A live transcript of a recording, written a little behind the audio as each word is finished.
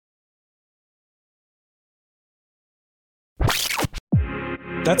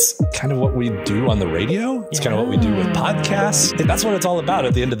that's kind of what we do on the radio. It's kind of what we do with podcasts. That's what it's all about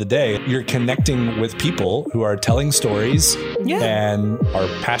at the end of the day. You're connecting with people who are telling stories and are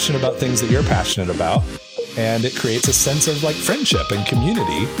passionate about things that you're passionate about. And it creates a sense of like friendship and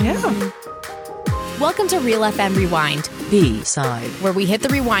community. Yeah. Welcome to Real FM Rewind, B-side, where we hit the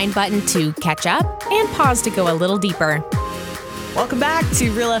rewind button to catch up and pause to go a little deeper. Welcome back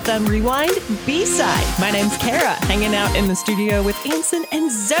to Real FM Rewind B-side. My name's Kara, hanging out in the studio with Ansen and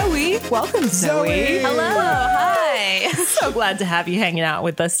Zoe. Welcome, Zoe. Hello. Hi. So glad to have you hanging out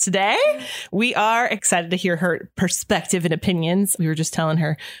with us today. We are excited to hear her perspective and opinions. We were just telling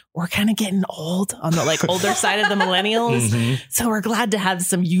her we're kind of getting old on the older side of the millennials. Mm-hmm. So we're glad to have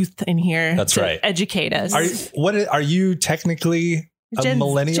some youth in here to educate us. Are you technically a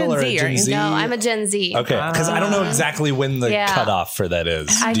millennial or a Gen Z? No, I'm a Gen Z. Okay, because I don't know exactly when the cutoff for that is.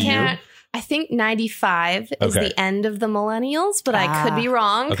 I think 95 is the end of the millennials, but I could be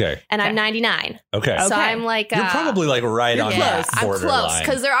wrong. Okay. And I'm 99. Okay. So I'm like... You're probably right on that borderline. I'm close,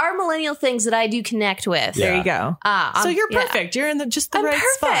 because there are millennial things that I do connect with. Yeah. There you go. So you're perfect. You're in just the right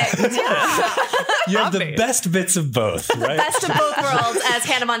spot. Yeah. You have the best bits of both, right? Best of both worlds, as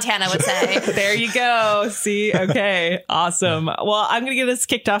Hannah Montana would say. There you go. See? Okay. Awesome. Well, I'm going to get us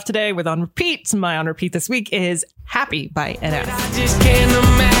kicked off today with On Repeat. My On Repeat this week is Happy by NF. I just can't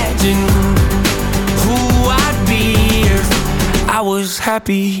imagine who I'd be if I was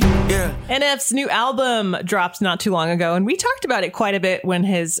happy. Yeah. NF's new album dropped not too long ago, and we talked about it quite a bit when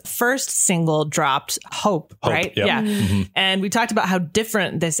his first single dropped, Hope, right? Yep. Yeah. Mm-hmm. And we talked about how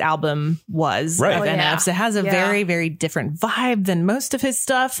different this album was of NF's. It has a very, very different vibe than most of his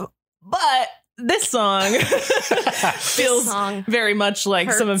stuff, but this song feels very much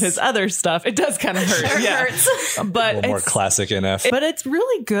like some of his other stuff. It does kind of hurt. It hurts. But a little more classic NF. But it's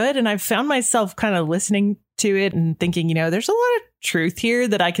really good. And I've found myself kind of listening to it and thinking, there's a lot of truth here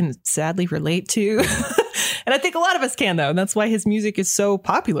that I can sadly relate to. And I think a lot of us can, though. And that's why his music is so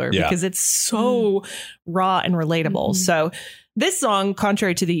popular, because it's so raw and relatable. So this song,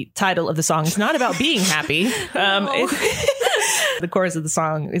 contrary to the title of the song, is not about being happy. The chorus of the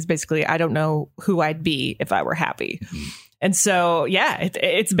song is basically, I don't know who I'd be if I were happy. And so,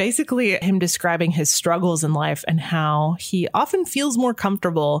 it's basically him describing his struggles in life and how he often feels more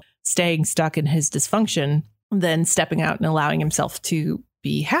comfortable staying stuck in his dysfunction than stepping out and allowing himself to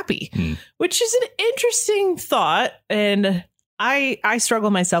be happy, which is an interesting thought. And I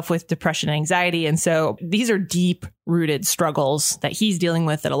struggle myself with depression and anxiety. And so these are deep rooted struggles that he's dealing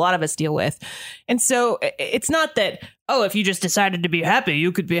with, that a lot of us deal with. And so it's not that, if you just decided to be happy,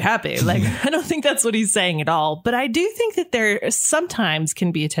 you could be happy. I don't think that's what he's saying at all. But I do think that there sometimes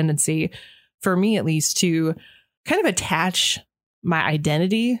can be a tendency, for me at least, to kind of attach my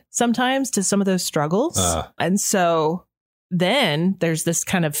identity sometimes to some of those struggles. And so then there's this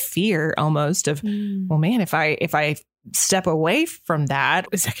kind of fear almost of, well, man, if I step away from that,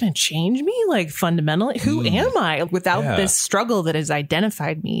 is that going to change me fundamentally? Who am I without this struggle that has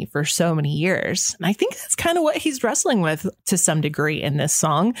identified me for so many years? And I think that's kind of what he's wrestling with to some degree in this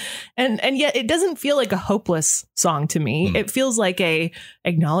song. And yet it doesn't feel like a hopeless song to me. It feels like a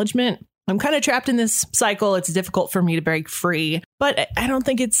acknowledgement. I'm kind of trapped in this cycle. It's difficult for me to break free, but I don't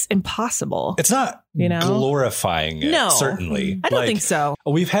think it's impossible. It's not glorifying it, certainly. I don't think so.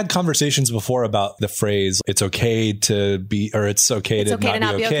 We've had conversations before about the phrase, it's okay to be, or it's okay to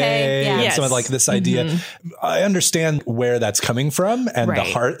not be okay. Yeah. And some this idea. I understand where that's coming from and the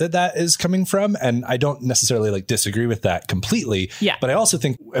heart that is coming from. And I don't necessarily disagree with that completely. Yeah. But I also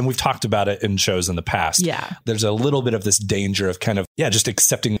think, and we've talked about it in shows in the past, there's a little bit of this danger of just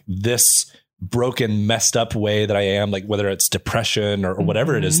accepting this broken, messed up way that I am, whether it's depression or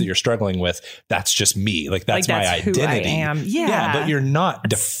whatever it is that you're struggling with, that's just me. That's my identity. Who I am. Yeah. But you're not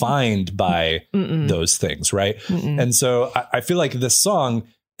defined by those things, right? And so I feel like this song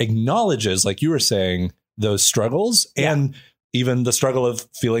acknowledges, like you were saying, those struggles and even the struggle of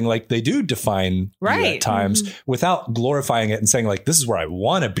feeling like they do define you at times without glorifying it and saying this is where I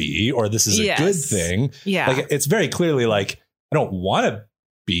want to be, or this is a good thing. Yeah. It's very clearly I don't want to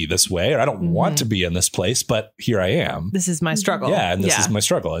be this way, or I don't want to be in this place, but here I am. This is my struggle. Yeah. And this is my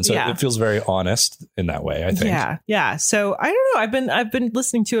struggle. And so it feels very honest in that way, I think. Yeah. Yeah. So I don't know. I've been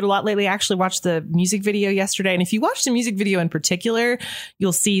listening to it a lot lately. I actually watched the music video yesterday. And if you watch the music video in particular,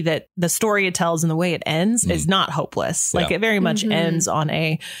 you'll see that the story it tells and the way it ends is not hopeless. It very much ends on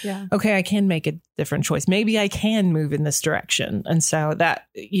okay, I can make a different choice. Maybe I can move in this direction. And so that,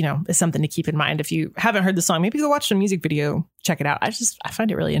 is something to keep in mind. If you haven't heard the song, maybe go watch the music video, check it out. I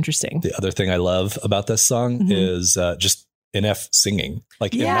find it really interesting. The other thing I love about this song is just NF singing.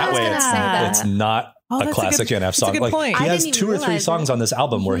 In that way, it's not a classic NF song. That's a good point. He I has didn't 2 or 3 realize songs on this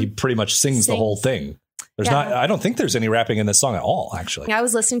album where he pretty much sings the whole thing. There's I don't think there's any rapping in this song at all, actually. I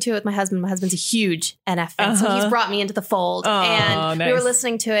was listening to it with my husband. My husband's a huge NF fan, so he's brought me into the fold. And we were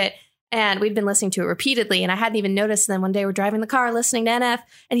listening to it, and we'd been listening to it repeatedly, and I hadn't even noticed. And then one day we're driving the car listening to NF,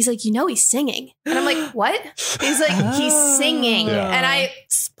 and he's like, he's singing. And I'm like, what? He's like, he's singing. Yeah. And I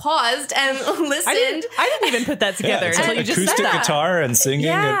paused and listened. I didn't even put that together it's until like you just acoustic said that. guitar and singing.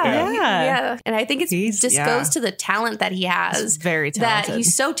 Yeah. And I think it just Yeah. goes to the talent that he has. He's very talented. That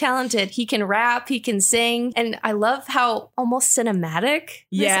he's so talented. He can rap, he can sing. And I love how almost cinematic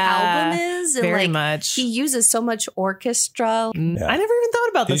this album is. And very much. He uses so much orchestra. I never even thought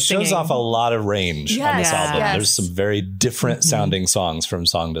about He this. shows off a lot of range on this album. Yes. There's some very different sounding songs from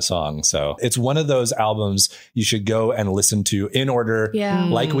song to song. So it's one of those albums you should go and listen to in order,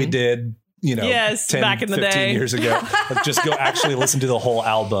 like we did, 10, back in the 15 day. years ago. Like, just go actually listen to the whole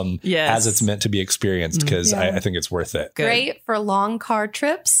album as it's meant to be experienced, because I think it's worth it. Good. Great for long car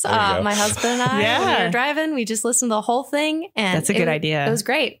trips. There you go. My husband and I, when we were driving, we just listened to the whole thing. And That's a good idea. It was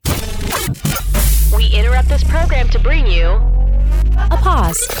great. We interrupt this program to bring you a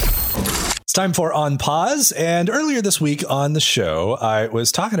pause. It's time for On Pause. And earlier this week on the show, I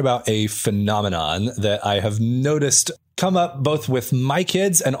was talking about a phenomenon that I have noticed come up both with my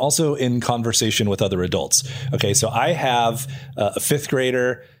kids and also in conversation with other adults. Okay, so I have a 5th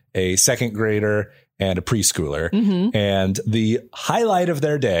grader, a 2nd grader, and a preschooler. And the highlight of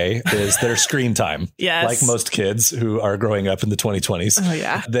their day is their screen time. Yes. Like most kids who are growing up in the 2020s. Oh,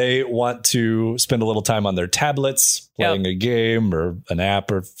 yeah. They want to spend a little time on their tablets, playing a game or an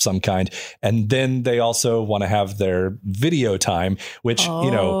app or some kind. And then they also want to have their video time, which,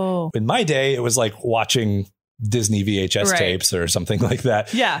 in my day, it was like watching Disney VHS tapes or something like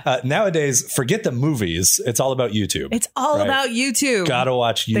that. Yeah. Nowadays, forget the movies. It's all about YouTube. It's all about YouTube. Gotta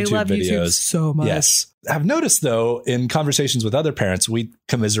watch YouTube they love videos. YouTube so much. Yes. I've noticed, though, in conversations with other parents, we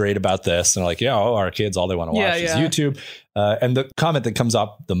commiserate about this and are like, our kids, all they want to watch is YouTube. And the comment that comes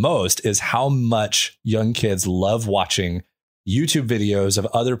up the most is how much young kids love watching YouTube videos of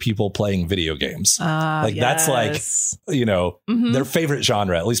other people playing video games. That's like, their favorite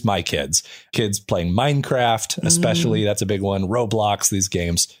genre, at least my kids playing Minecraft, especially. That's a big one. Roblox, these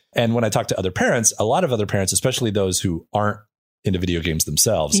games. And when I talk to other parents, a lot of other parents, especially those who aren't into video games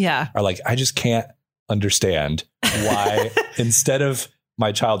themselves, are like, I just can't understand why instead of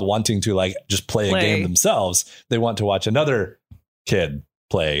my child wanting to just play a game themselves, they want to watch another kid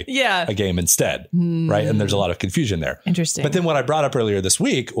play a game instead. Right. And there's a lot of confusion there. Interesting. But then what I brought up earlier this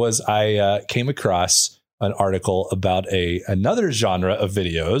week was I came across an article about another genre of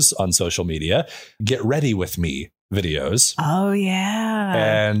videos on social media, Get Ready With Me videos. Oh, yeah.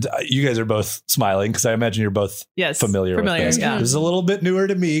 And you guys are both smiling because I imagine you're both familiar with this. Yeah. This is a little bit newer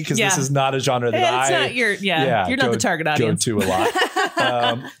to me because this is not a genre that you're not the target audience. Go to a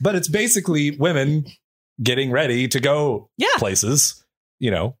lot. But it's basically women getting ready to go places.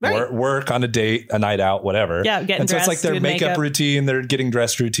 Work on a date, a night out, whatever. Yeah, getting and so dressed, it's like their makeup routine, their getting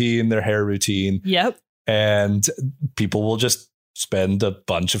dressed routine, their hair routine. Yep. And people will just spend a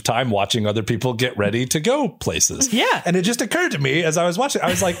bunch of time watching other people get ready to go places. Yeah. And it just occurred to me as I was watching, I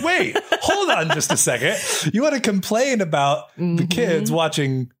was like, wait, hold on just a second. You want to complain about the kids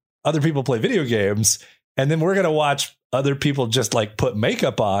watching other people play video games, and then we're going to watch other people just put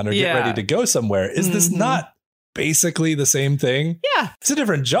makeup on or get ready to go somewhere. Is this not basically the same thing? Yeah. It's a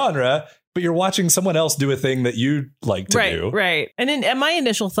different genre, but you're watching someone else do a thing that you like to do. Right. And my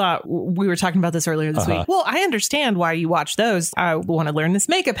initial thought, we were talking about this earlier this week. Well, I understand why you watch those. I want to learn this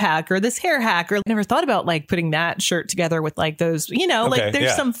makeup hack or this hair hack, or I never thought about putting that shirt together with those,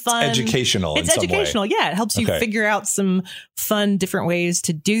 there's some fun. It's educational. It's educational. Yeah. It helps you figure out some fun, different ways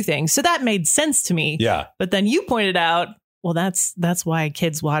to do things. So that made sense to me. Yeah. But then you pointed out, well, that's why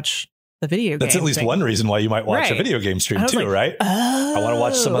kids watch the video game. That's at least thing. one reason why you might watch a video game stream too, right? Oh. I want to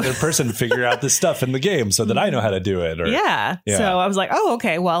watch some other person figure out this stuff in the game so that I know how to do it. Or, So I was like, oh,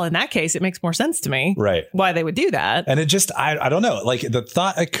 okay. Well, in that case, it makes more sense to me. Right. Why they would do that. And it just, I don't know. The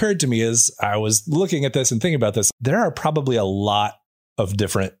thought occurred to me as I was looking at this and thinking about this. There are probably a lot of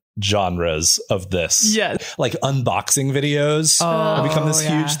different genres of this. Yes. Unboxing videos have become this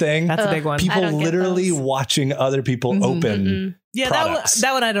huge thing. That's a big one. People literally watching other people open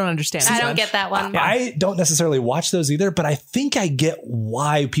that one I don't understand. I don't get that one. I don't necessarily watch those either, but I think I get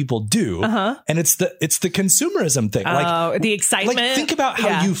why people do. And it's the consumerism thing. The excitement. Think about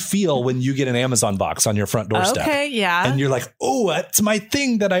how you feel when you get an Amazon box on your front doorstep. Okay, yeah. And you're like, oh, that's my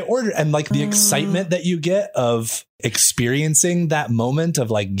thing that I ordered. And the excitement that you get of experiencing that moment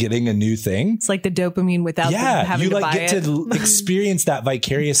of getting a new thing. It's like the dopamine without them having to buy it. to experience that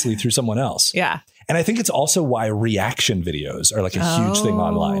vicariously through someone else. Yeah. And I think it's also why reaction videos are like a huge thing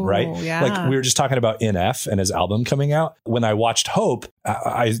online, right? Yeah. Like we were just talking about NF and his album coming out. When I watched Hope,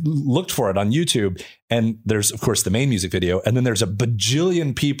 I looked for it on YouTube, and there's, of course, the main music video. And then there's a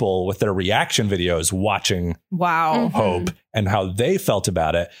bajillion people with their reaction videos watching Hope and how they felt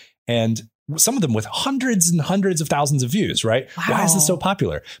about it. And some of them with hundreds and hundreds of thousands of views, right? Wow. Why is this so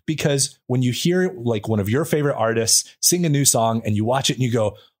popular? Because when you hear like one of your favorite artists sing a new song and you watch it and you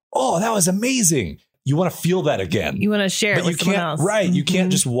go, oh, that was amazing. You want to feel that again. You want to share it with someone else. Right. You can't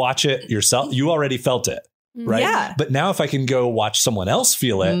just watch it yourself. You already felt it. Right. Yeah. But now if I can go watch someone else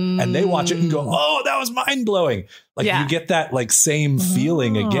feel it and they watch it and go, oh, that was mind blowing. Like you get that like same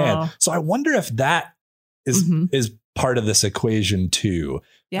feeling again. So I wonder if that is part of this equation too.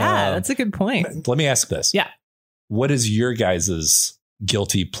 Yeah, that's a good point. Let me ask this. Yeah. What is your guys's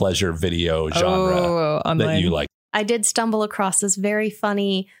guilty pleasure video genre that you like? I did stumble across this very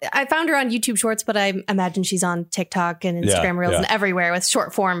funny. I found her on YouTube Shorts, but I imagine she's on TikTok and Instagram Reels and everywhere with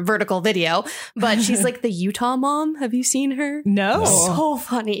short form vertical video. But she's like the Utah mom. Have you seen her? No. So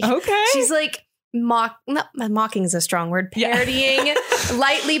funny. Okay. She's like mocking is a strong word. Parodying,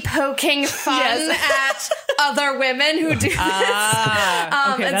 lightly poking fun at other women who do this.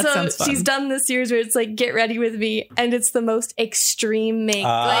 Okay, and so she's done this series where it's like, get ready with me, and it's the most extreme make. It's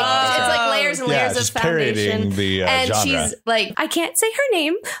like layers and layers of foundation. And genre. She's like, I can't say her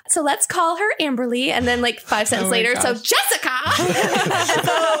name, so let's call her Amberly. And then like 5 seconds later, so Jessica.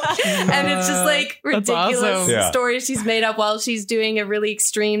 And it's just like ridiculous stories she's made up while she's doing a really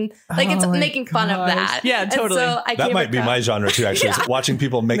extreme, like it's making fun of that. Yeah, totally. So that might be my genre too, actually. Is watching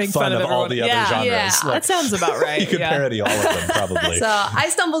people make fun of all the other genres. Yeah. Like, that sounds about right. You could parody all of them, probably. So I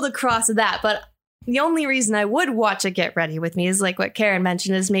stumbled across that, but the only reason I would watch a Get Ready With Me is like what Karen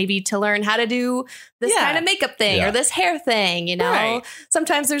mentioned, is maybe to learn how to do this kind of makeup thing or this hair thing, you know? Right.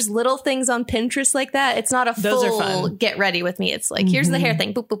 Sometimes there's little things on Pinterest like that. It's not a full Get Ready With Me. It's like, here's the hair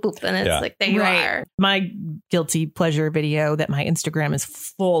thing, boop, boop, boop. And it's like, there you are. My guilty pleasure video that my Instagram is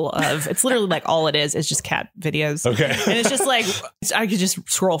full of, it's literally like all it is just cat videos. Okay. And it's just like, I could just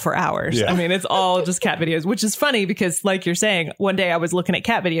scroll for hours. Yeah. I mean, it's all just cat videos, which is funny because like you're saying, one day I was looking at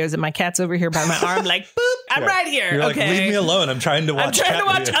cat videos and my cat's over here by my arm, like, boop, I'm right here. You're like, leave me alone. I'm trying to watch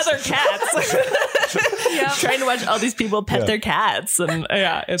other cats. Trying to watch all these people pet their cats. And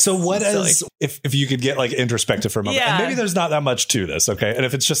so what is, if you could get like introspective for a moment, and maybe there's not that much to this. Okay. And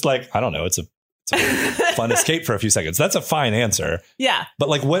if it's just like, I don't know, it's a fun escape for a few seconds. That's a fine answer. Yeah. But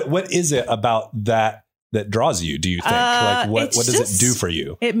like, what is it about that draws you? Do you think like what does it do for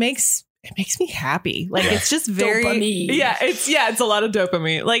you? It makes me happy. Like it's just very dopamine. It's a lot of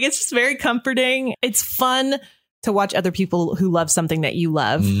dopamine. Like it's just very comforting. It's fun to watch other people who love something that you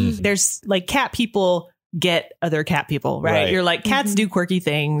love. There's like cat people get other cat people, right? You're like, cats do quirky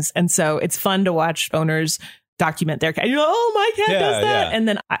things. And so it's fun to watch owners document their cat. You're like, oh, my cat does that. Yeah. And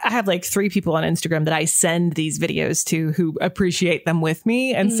then I have like 3 people on Instagram that I send these videos to who appreciate them with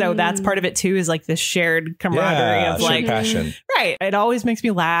me. And so that's part of it too, is like this shared camaraderie of like passion. Right. It always makes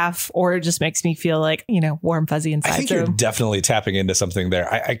me laugh, or it just makes me feel like, you know, warm, fuzzy inside. I think you're definitely tapping into something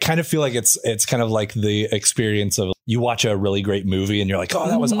there. I kind of feel like it's kind of like the experience of you watch a really great movie and you're like, oh,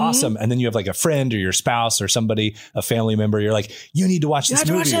 that was awesome. And then you have like a friend or your spouse or somebody, a family member. You're like, you need to watch this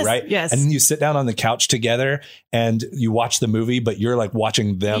movie, right? Yes. And then you sit down on the couch together and you watch the movie, but you're like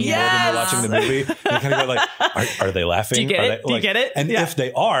watching them more than you're watching the movie. You kind of go like, are they laughing? Do you get it? Do you get it? And if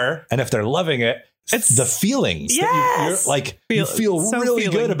they are, and if they're loving it, it's the feelings that you're like, you feel so really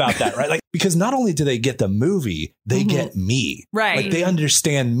good about that, right? Like, because not only do they get the movie, they get me, right? Like they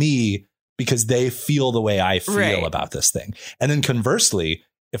understand me because they feel the way I feel about this thing. And then conversely,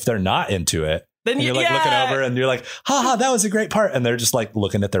 if they're not into it, then you're like looking over and you're like, haha, that was a great part. And they're just like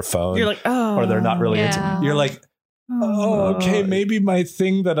looking at their phone. You're like, oh, or they're not really into it. You're like, oh, okay, maybe my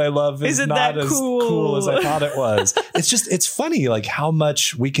thing that I love is not as cool as I thought it was. It's funny, like how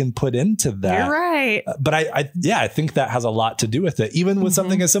much we can put into that. You're right. But I think that has a lot to do with it, even with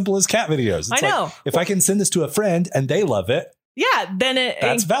something as simple as cat videos. It's I know. Like, if I can send this to a friend and they love it, then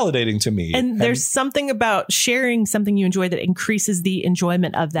that's validating to me. And there's something about sharing something you enjoy that increases the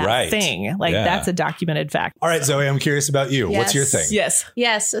enjoyment of that thing. Like that's a documented fact. All right, Zoe, I'm curious about you. Yes. What's your thing?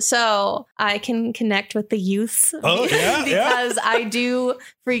 Yes. So I can connect with the youth because I do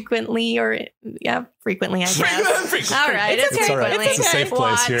frequently, I guess. Frequently. All right. It's frequently. It's a safe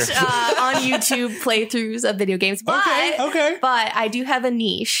place here. On YouTube playthroughs of video games. But I do have a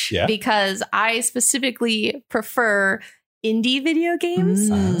niche because I specifically prefer indie video games.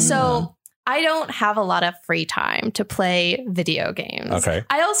 So I don't have a lot of free time to play video games. Okay.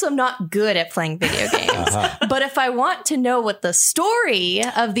 I also am not good at playing video games. But if I want to know what the story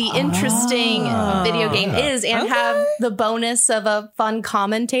of the interesting video game is and have the bonus of a fun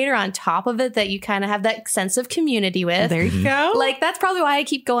commentator on top of it that you kind of have that sense of community with. There you go. Like, that's probably why I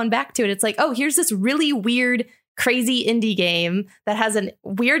keep going back to it. It's like, oh, here's this really weird, crazy indie game that has a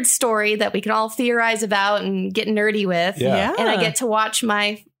weird story that we can all theorize about and get nerdy with. Yeah. And I get to watch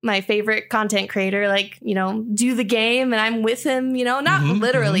my favorite content creator, like, you know, do the game, and I'm with him, you know, not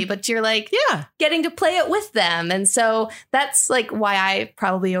literally, but you're like, getting to play it with them. And so that's like why I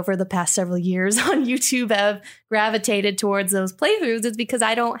probably over the past several years on YouTube have gravitated towards those playthroughs, is because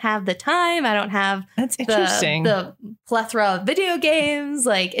I don't have the time. I don't have the plethora of video games.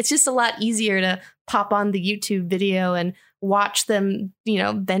 Like, it's just a lot easier to pop on the YouTube video and watch them, you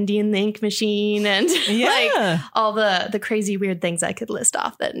know, bending the ink machine and like all the crazy weird things I could list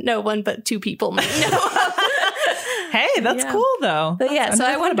off that no one but two people might know. Hey, that's cool though. But so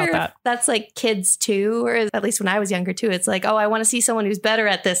I wonder if that's like kids too, or at least when I was younger too, it's like, oh, I want to see someone who's better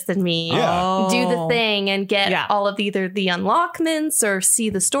at this than me. Do the thing and get all of either the unlockments or see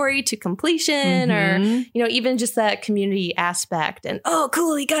the story to completion or, you know, even just that community aspect and, oh,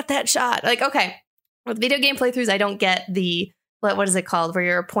 cool, he got that shot. Like, okay. With video game playthroughs, I don't get the, what is it called, where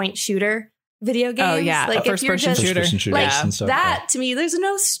you're a point shooter video games. Oh, yeah. Like, first person shooter. Like, that, to me, there's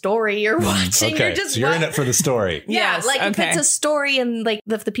no story you're watching. Okay, you're just so you're in it for the story. If it's a story and, like,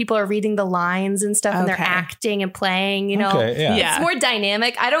 if the people are reading the lines and stuff and they're acting and playing, you know, it's more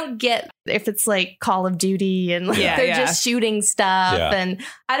dynamic. I don't get if it's, like, Call of Duty and, like, they're just shooting stuff. And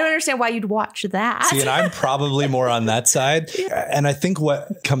I don't understand why you'd watch that. See, and I'm probably more on that side. And I think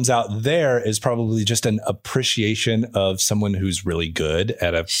what comes out there is probably just an appreciation of someone who's really good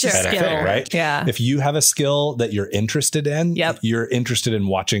at a thing, right? Yeah. If you have a skill that you're interested in, you're interested in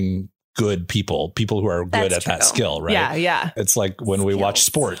watching good people who are good at that skill, right? Yeah. It's like when we watch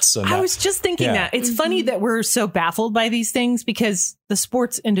sports. And I was just thinking that. It's funny that we're so baffled by these things because the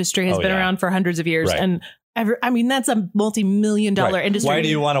sports industry has been around for hundreds of years. And that's a multi-million-dollar industry. Why do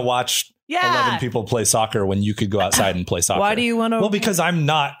you want to watch 11 people play soccer when you could go outside and play soccer? Why do you want to? Well, because I'm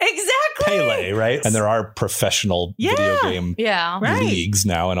not Pele, right? And there are professional video game leagues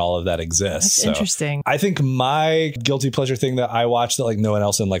now, and all of that exists. That's interesting. I think my guilty pleasure thing that I watch that like no one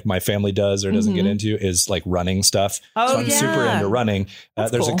else in like my family does or doesn't get into is like running stuff. So I'm super into running.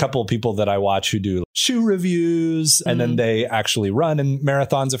 There's a couple of people that I watch who do shoe reviews, and then they actually run in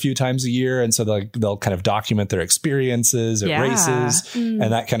marathons a few times a year, and so they'll kind of document their experiences at races and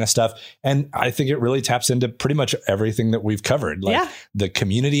that kind of stuff. And I think it really taps into pretty much everything that we've covered, like the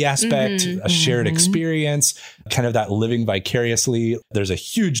community aspect, a shared experience, kind of that living vicariously. There's a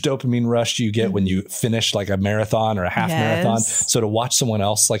huge dopamine rush you get when you finish like a marathon or a half marathon. So to watch someone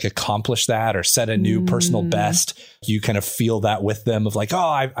else like accomplish that or set a new personal best, you kind of feel that with them of like,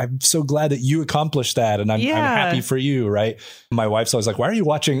 oh, I'm so glad that you accomplished that. And I'm happy for you. Right. My wife's always like, why are you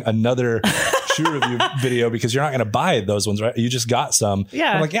watching another shoe review video? Because you're not going to buy those ones, right? You just got some.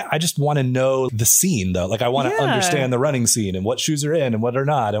 I'm like, I just want to know the scene though. Like I want to understand the running scene and what shoes are in and what are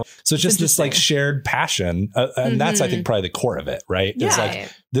not. And so it's just this like shared passion. And that's, I think, probably the core of it, right? It's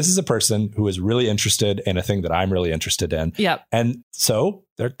like, this is a person who is really interested in a thing that I'm really interested in. And so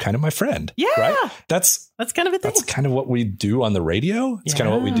they're kind of my friend. Right? That's kind of a thing. That's kind of what we do on the radio. It's kind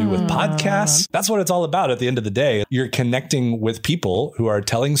of what we do with podcasts. That's what it's all about at the end of the day. You're connecting with people who are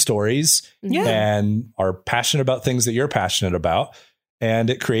telling stories and are passionate about things that you're passionate about. And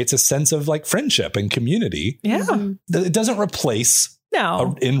it creates a sense of like friendship and community. It doesn't replace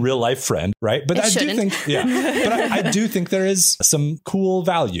in real life friend, right? But I do think, but I do think there is some cool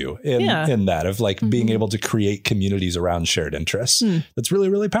value in that of like being able to create communities around shared interests. That's really,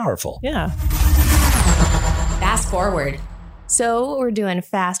 really powerful. Fast forward. So we're doing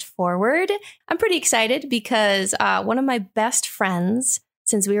fast forward. I'm pretty excited because one of my best friends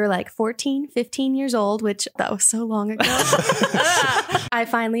since we were like 14, 15 years old, which that was so long ago. I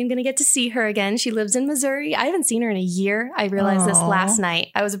finally am going to get to see her again. She lives in Missouri. I haven't seen her in a year. I realized this last night.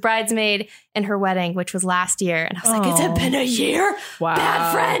 I was a bridesmaid in her wedding, which was last year. And I was like, has it been a year? Wow.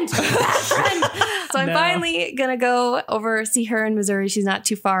 Bad friend. So I'm finally going to go over see her in Missouri. She's not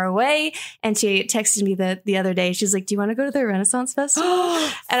too far away. And she texted me the other day. She's like, do you want to go to the Renaissance Festival?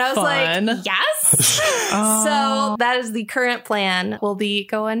 And I was like, yes. So that is the current plan. We'll be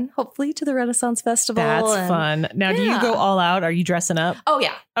going hopefully to the Renaissance Festival. That's fun. Now, do you go all out? Are you dressing up? Oh,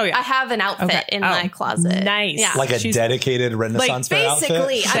 yeah. Oh, yeah. I have an outfit in my closet. Nice. Yeah. Like a dedicated Renaissance fair outfit?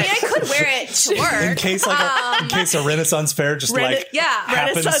 Basically. I mean, I could wear it to work. In case a Renaissance fair just happens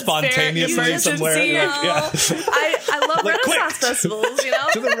Renaissance spontaneously somewhere. I love Renaissance festivals, you know?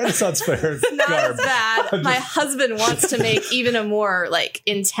 To the Renaissance fair. Not as bad. My husband wants to make even a more like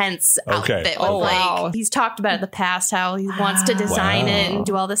intense outfit. With, he's talked about it in the past, how he wants to design it and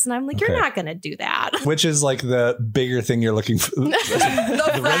do all this. And I'm like, you're not going to do that. Which is like the bigger thing you're looking for?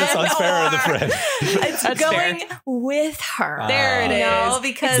 The Renaissance fair or the friend? It's going with her. There it is.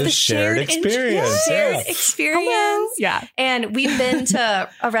 Because the shared experience. Shared experience. Hello. Yeah. And we've been to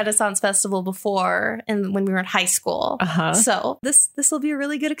a Renaissance festival before, and when we were in high school. So this will be a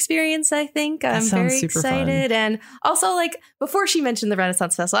really good experience, I think. I'm very excited. And also, like, before she mentioned the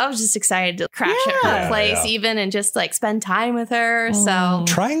Renaissance festival, I was just excited to crash at her place even and just like spend time with her. So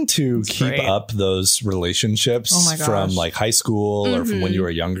trying to keep up those relationships from like high school or from when you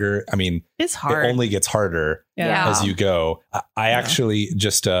were younger. I mean, it's hard. It only gets harder as you go. I actually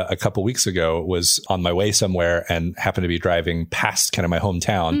just a couple weeks ago was on my way somewhere and happened to be driving past kind of my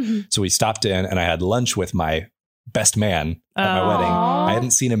hometown. So we stopped in and I had lunch with my best man at my wedding. I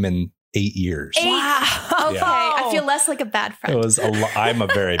hadn't seen him in 8 years. Wow. Okay. I feel less like a bad friend. It was I'm a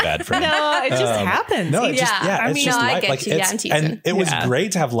very bad friend. No, it just happens. No, it just, I mean, just I life. get Like, you. I'm teasing. And it was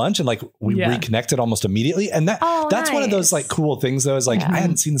great to have lunch and like we reconnected almost immediately. And that's one of those like cool things though, is like I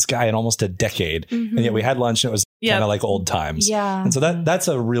hadn't seen this guy in almost a decade. And yet we had lunch and it was kind of like old times. Yeah. And so that's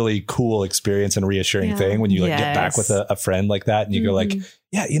a really cool experience and reassuring thing when you like get back with a friend like that and you go like,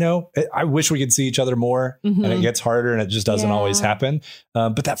 yeah, you know, I wish we could see each other more and it gets harder and it just doesn't always happen.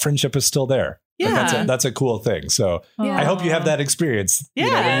 But that friendship is still there. Yeah. Like that's a cool thing. So I hope you have that expence, you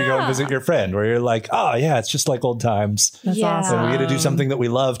know, when you go and visit your friend where you're like, oh yeah, it's just like old times. That's awesome. And we get to do something that we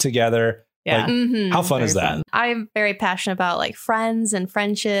love together. Yeah. Like, how fun Very is that? fun. I'm very passionate about like friends and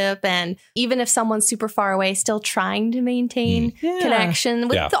friendship. And even if someone's super far away, still trying to maintain connection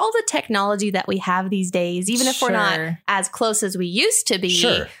with all the technology that we have these days, even if we're not as close as we used to be,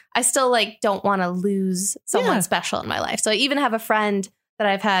 I still like don't want to lose someone special in my life. So I even have a friend that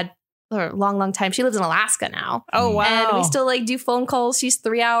I've had for a long time. She lives in Alaska now. Oh, wow. And we still like do phone calls. She's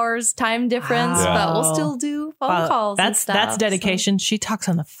 3 hours time difference, but we'll still do phone calls. That's dedication. So. She talks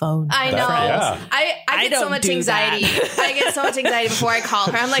on the phone. I know. Yeah. I get so much anxiety. I get so much anxiety before I call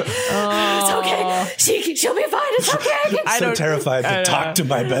her. I'm like, it's okay. She'll be fine. It's okay. I'm so terrified to talk to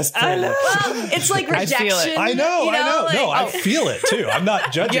my best friend. Well, it's like rejection. I know. Like, no, I feel it too. I'm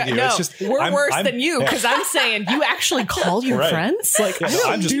not judging you. No, it's just we're worse than you because I'm saying you actually call your friends. Like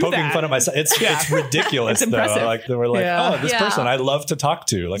I'm just poking fun at myself. It's ridiculous. It's impressive. Though. Like we're like, this person I love to talk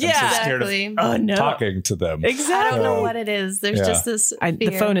to. Like I'm so scared of talking to them. Exactly. I don't know what it is. There's just this.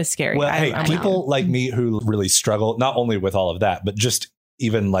 The phone is scary. Well, hey, people like me who really struggle not only with all of that, but just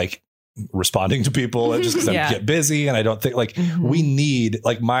even like responding to people just because I get busy and I don't think like we need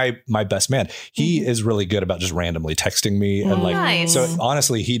like my best man. He is really good about just randomly texting me and like so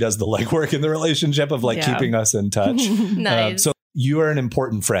honestly he does the legwork in the relationship of like keeping us in touch. Nice. So you are an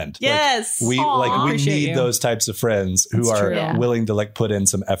important friend. Yes. We need those types of friends who are willing to like put in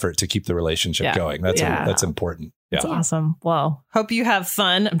some effort to keep the relationship going. That's important. Yeah. That's awesome. Well, hope you have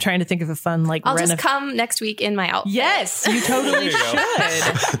fun. I'm trying to think of a fun like I'll just come next week in my outfit. Yes, you totally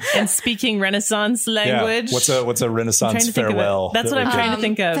should. And speaking Renaissance language. What's a Renaissance farewell? That's what I'm trying to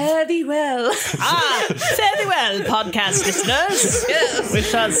think of. Fare thee well. Fare thee well, podcast listeners. Yes. We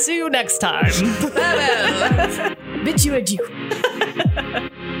shall see you next time. Farewell. Bid you adieu.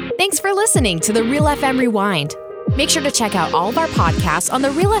 Thanks for listening to the Real FM Rewind. Make sure to check out all of our podcasts on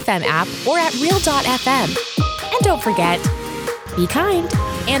the Real FM app or at real.fm. And don't forget, be kind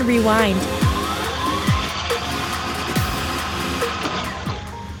and rewind.